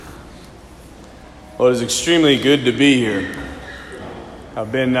Well, it is extremely good to be here.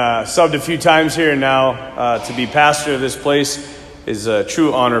 I've been subbed a few times here, and now to be pastor of this place is a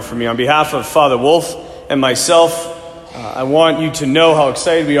true honor for me. On behalf of Father Wolf and myself, I want you to know how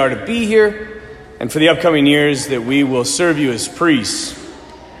excited we are to be here, and for the upcoming years that we will serve you as priests.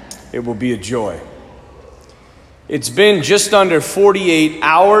 It will be a joy. It's been just under 48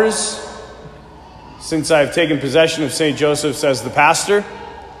 hours since I've taken possession of St. Joseph's as the pastor,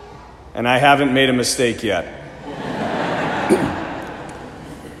 and I haven't made a mistake yet.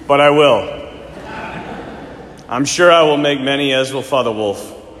 But I will. I'm sure I will make many, as will Father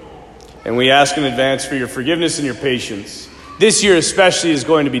Wolf. And we ask in advance for your forgiveness and your patience. This year especially is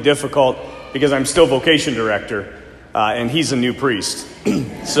going to be difficult because I'm still vocation director, and he's a new priest.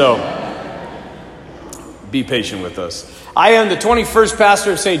 So, be patient with us. I am the 21st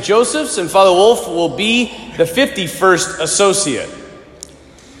pastor of St. Joseph's, and Father Wolf will be the 51st associate.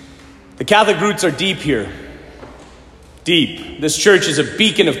 The Catholic roots are deep here. Deep. This church is a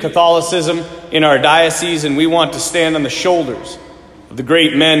beacon of Catholicism in our diocese, and we want to stand on the shoulders of the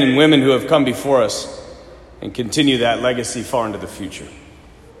great men and women who have come before us and continue that legacy far into the future.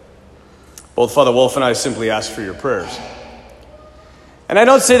 Both Father Wolf and I simply ask for your prayers. And I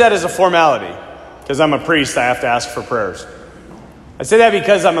don't say that as a formality, because I'm a priest, I have to ask for prayers. I say that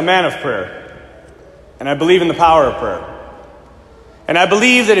because I'm a man of prayer, and I believe in the power of prayer. And I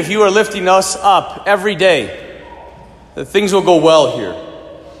believe that if you are lifting us up every day, that things will go well here.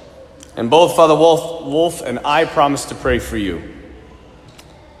 And both Father Wolf and I promise to pray for you.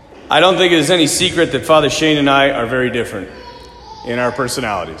 I don't think it is any secret that Father Shane and I are very different in our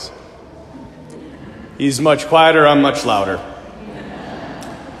personalities. He's much quieter, I'm much louder.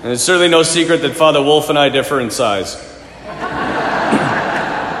 And it's certainly no secret that Father Wolf and I differ in size.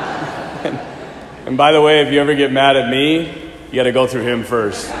 and by the way, if you ever get mad at me, you got to go through him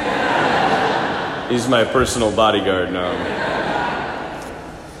first. He's my personal bodyguard now.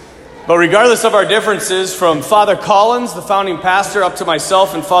 But regardless of our differences, from Father Collins, the founding pastor, up to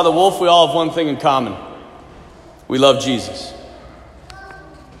myself and Father Wolf, we all have one thing in common. We love Jesus.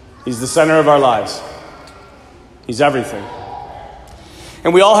 He's the center of our lives. He's everything.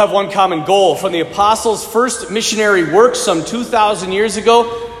 And we all have one common goal. From the apostles' first missionary work some 2,000 years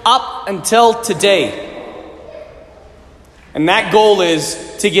ago up until today. And that goal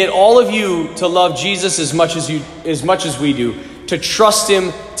is to get all of you to love Jesus as much as we do, to trust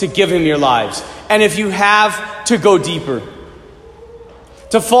him, to give him your lives. And if you have, to go deeper,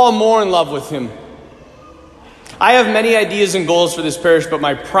 to fall more in love with him. I have many ideas and goals for this parish, but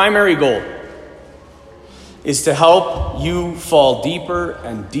my primary goal is to help you fall deeper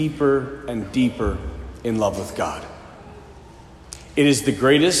and deeper and deeper in love with God. It is the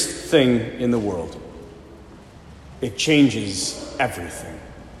greatest thing in the world. It changes everything.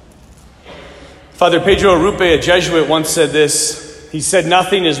 Father Pedro Arrupe, a Jesuit, once said this. He said,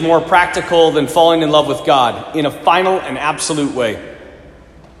 "Nothing is more practical than falling in love with God in a final and absolute way.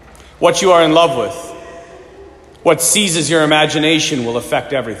 What you are in love with, what seizes your imagination, will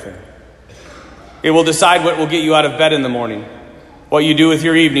affect everything. It will decide what will get you out of bed in the morning, what you do with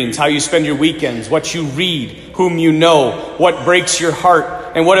your evenings, how you spend your weekends, what you read, whom you know, what breaks your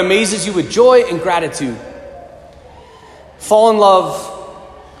heart, and what amazes you with joy and gratitude. Fall in love,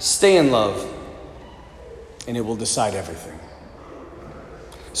 stay in love, and it will decide everything."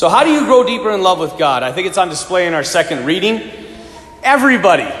 So how do you grow deeper in love with God? I think it's on display in our second reading.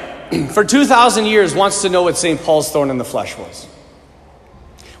 Everybody, for 2,000 years, wants to know what St. Paul's thorn in the flesh was.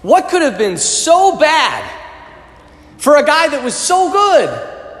 What could have been so bad for a guy that was so good?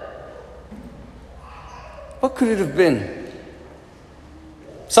 What could it have been?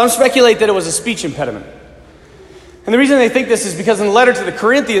 Some speculate that it was a speech impediment. And the reason they think this is because in the letter to the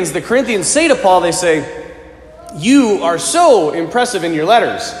Corinthians say to Paul, they say, "You are so impressive in your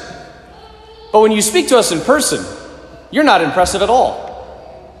letters, but when you speak to us in person, you're not impressive at all."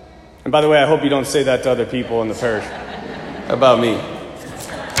 And by the way, I hope you don't say that to other people in the parish about me.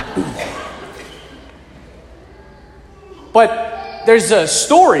 But there's a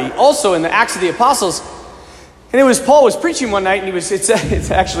story also in the Acts of the Apostles. And it was Paul was preaching one night, and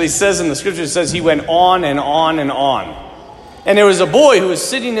it actually says in the scripture, it says he went on and on and on. And there was a boy who was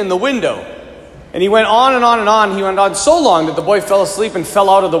sitting in the window. And he went on and on and on. He went on so long that the boy fell asleep and fell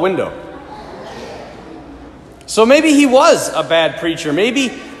out of the window. So maybe he was a bad preacher. Maybe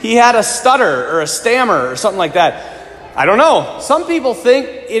he had a stutter or a stammer or something like that. I don't know. Some people think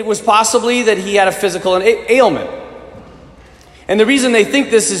it was possibly that he had a physical ailment. And the reason they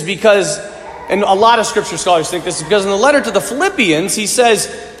think this is because, and a lot of scripture scholars think this is because in the letter to the Philippians, he says,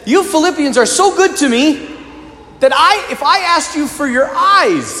 "You Philippians are so good to me that if I asked you for your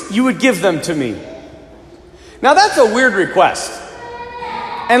eyes, you would give them to me. Now that's a weird request,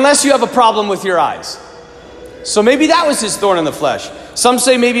 unless you have a problem with your eyes. So maybe that was his thorn in the flesh. Some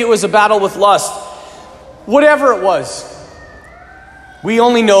say maybe it was a battle with lust. Whatever it was, we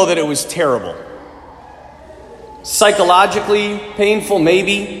only know that it was terrible. Psychologically painful,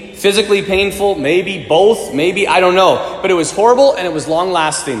 maybe. Physically painful, maybe. Both, maybe. I don't know. But it was horrible and it was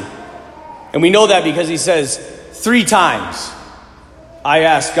long-lasting. And we know that because he says, 3 times I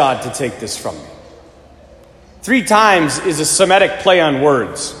asked God to take this from me. 3 times is a Semitic play on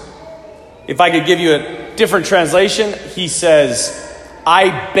words. If I could give you a different translation, he says,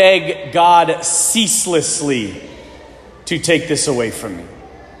 I beg God ceaselessly to take this away from me.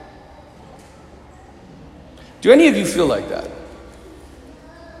 Do any of you feel like that?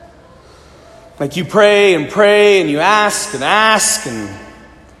 Like you pray and you ask and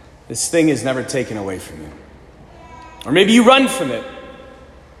this thing is never taken away from you. Or maybe you run from it.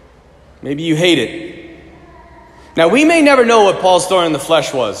 Maybe you hate it. Now, we may never know what Paul's thorn in the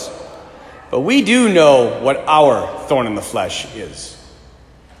flesh was, but we do know what our thorn in the flesh is.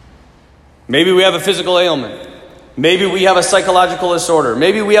 Maybe we have a physical ailment. Maybe we have a psychological disorder.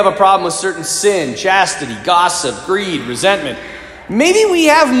 Maybe we have a problem with certain sin, chastity, gossip, greed, resentment. Maybe we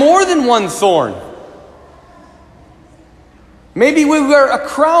have more than one thorn. Maybe we wear a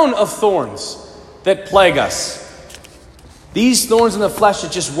crown of thorns that plague us. These thorns in the flesh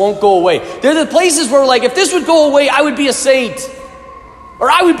that just won't go away. They're the places where we're like, if this would go away, I would be a saint. Or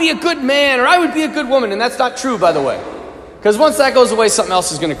I would be a good man. Or I would be a good woman. And that's not true, by the way. Because once that goes away, something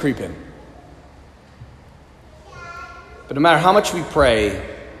else is going to creep in. But no matter how much we pray,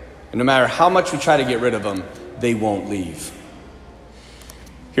 and no matter how much we try to get rid of them, they won't leave.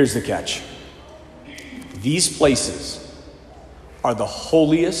 Here's the catch. These places are the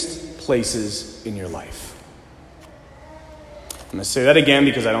holiest places in your life. I'm going to say that again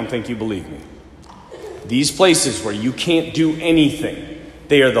because I don't think you believe me. These places where you can't do anything,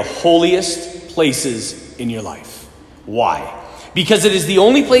 they are the holiest places in your life. Why? Because it is the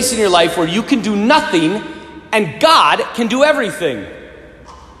only place in your life where you can do nothing and God can do everything.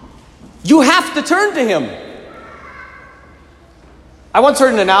 You have to turn to Him. I once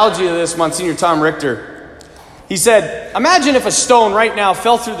heard an analogy of this, Monsignor Tom Richter. He said, imagine if a stone right now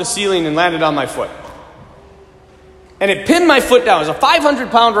fell through the ceiling and landed on my foot. And it pinned my foot down. It was a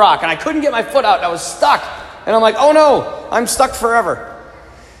 500-pound rock, and I couldn't get my foot out, and I was stuck. And I'm like, oh no, I'm stuck forever.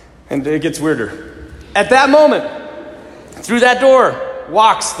 And it gets weirder. At that moment, through that door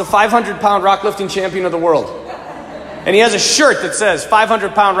walks the 500-pound rock lifting champion of the world. And he has a shirt that says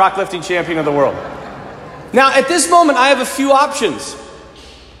 500-pound rock lifting champion of the world. Now, at this moment, I have a few options.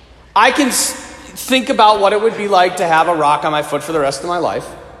 I can think about what it would be like to have a rock on my foot for the rest of my life.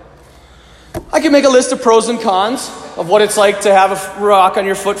 I can make a list of pros and cons of what it's like to have a rock on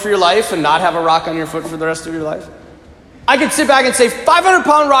your foot for your life and not have a rock on your foot for the rest of your life. I could sit back and say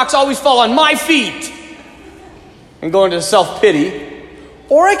 500-pound rocks always fall on my feet and go into self-pity.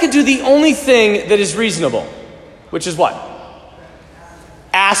 Or I could do the only thing that is reasonable, which is what?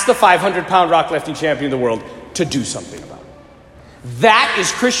 Ask the 500-pound rock lifting champion of the world to do something about it. That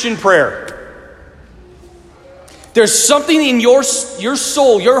is Christian prayer. There's something in your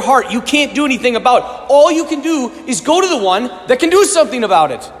soul, your heart, you can't do anything about. All you can do is go to the one that can do something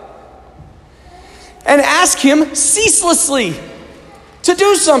about it. And ask Him ceaselessly to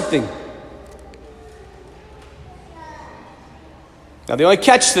do something. Now, the only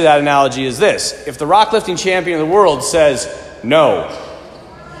catch to that analogy is this. If the rock lifting champion of the world says no,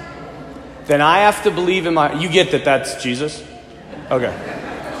 then I have to believe in my... You get that that's Jesus? Okay.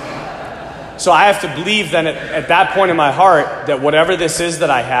 So I have to believe then at that point in my heart that whatever this is that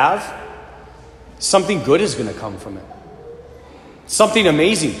I have, something good is going to come from it. Something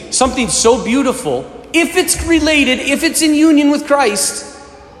amazing. Something so beautiful, if it's related, if it's in union with Christ,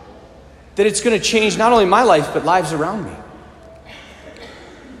 that it's going to change not only my life, but lives around me.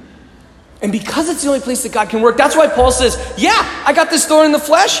 And because it's the only place that God can work, that's why Paul says, yeah, I got this thorn in the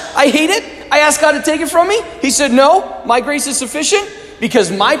flesh. I hate it. I asked God to take it from me. He said, no, my grace is sufficient.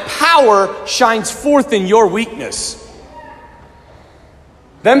 Because my power shines forth in your weakness.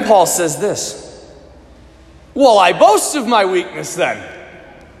 Then Paul says this. Well, I boast of my weakness then.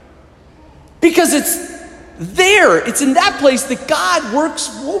 Because it's there. It's in that place that God works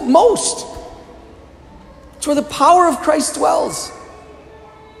most. It's where the power of Christ dwells.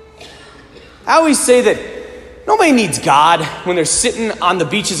 I always say that nobody needs God when they're sitting on the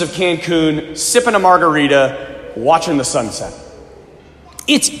beaches of Cancun, sipping a margarita, watching the sunset.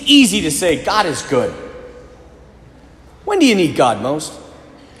 It's easy to say God is good. When do you need God most?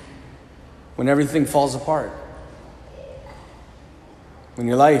 When everything falls apart. When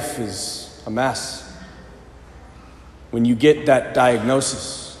your life is a mess. when you get that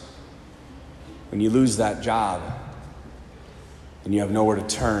diagnosis, when you lose that job, and you have nowhere to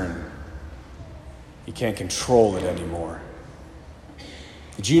turn, you can't control it anymore.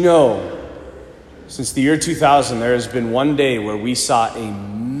 Did you know, since the year 2000, there has been one day where we saw a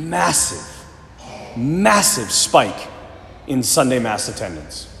massive spike in Sunday mass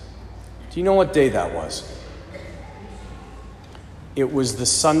attendance? Do you know what day that was? It was the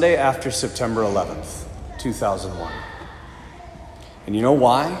Sunday after September 11th, 2001. And you know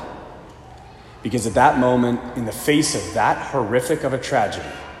why? Because at that moment, in the face of that horrific of a tragedy,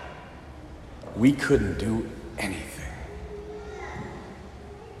 we couldn't do anything.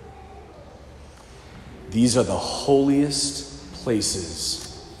 These are the holiest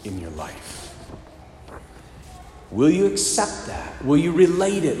places in your life. Will you accept that? Will you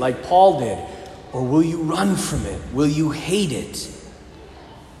relate it like Paul did? Or will you run from it? Will you hate it?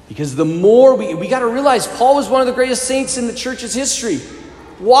 Because the more we got to realize Paul was one of the greatest saints in the church's history.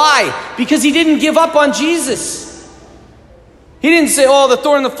 Why? Because he didn't give up on Jesus. He didn't say, oh, the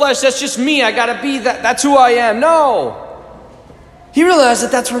thorn in the flesh, that's just me. I got to be that. That's who I am. No. He realized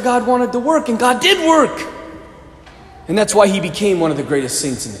that that's where God wanted to work, and God did work. And that's why he became one of the greatest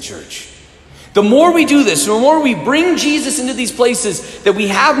saints in the church. The more we do this, the more we bring Jesus into these places that we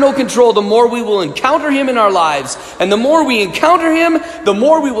have no control, the more we will encounter him in our lives. And the more we encounter him, the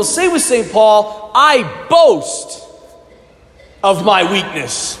more we will say with St. Paul, I boast of my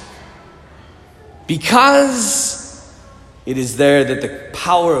weakness. Because it is there that the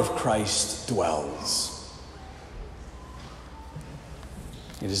power of Christ dwells.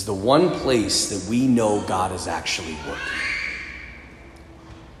 It is the one place that we know God is actually working.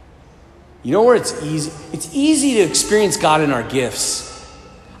 You know where it's easy? It's easy to experience God in our gifts.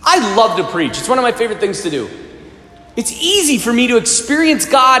 I love to preach. It's one of my favorite things to do. It's easy for me to experience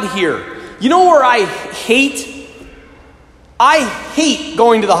God here. You know where I hate? I hate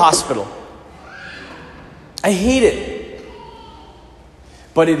going to the hospital. I hate it.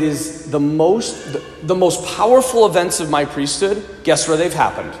 But it is the most powerful events of my priesthood. Guess where they've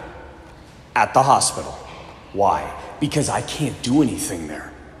happened? At the hospital. Why? Because I can't do anything there.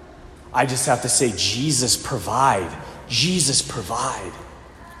 I just have to say, Jesus, provide. Jesus, provide.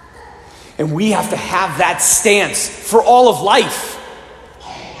 And we have to have that stance for all of life.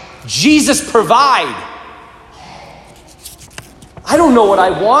 Jesus, provide. I don't know what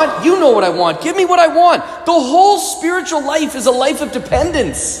I want. You know what I want. Give me what I want. The whole spiritual life is a life of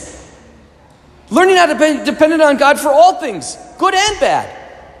dependence. Learning how to be dependent on God for all things, good and bad.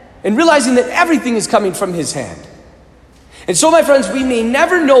 And realizing that everything is coming from his hand. And so, my friends, we may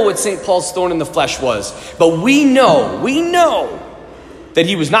never know what St. Paul's thorn in the flesh was, but we know that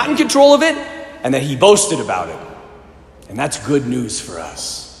he was not in control of it and that he boasted about it. And that's good news for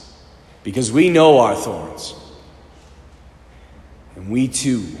us because we know our thorns. And we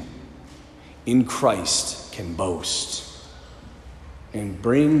too, in Christ, can boast and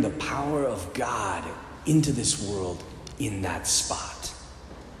bring the power of God into this world in that spot.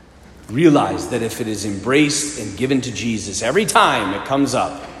 Realize that if it is embraced and given to Jesus every time it comes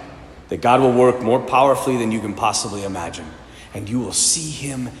up, that God will work more powerfully than you can possibly imagine. And you will see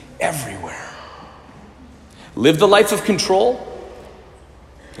him everywhere. Live the life of control,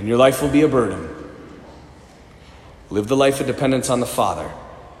 and your life will be a burden. Live the life of dependence on the Father,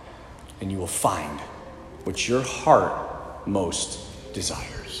 and you will find what your heart most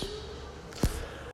desires.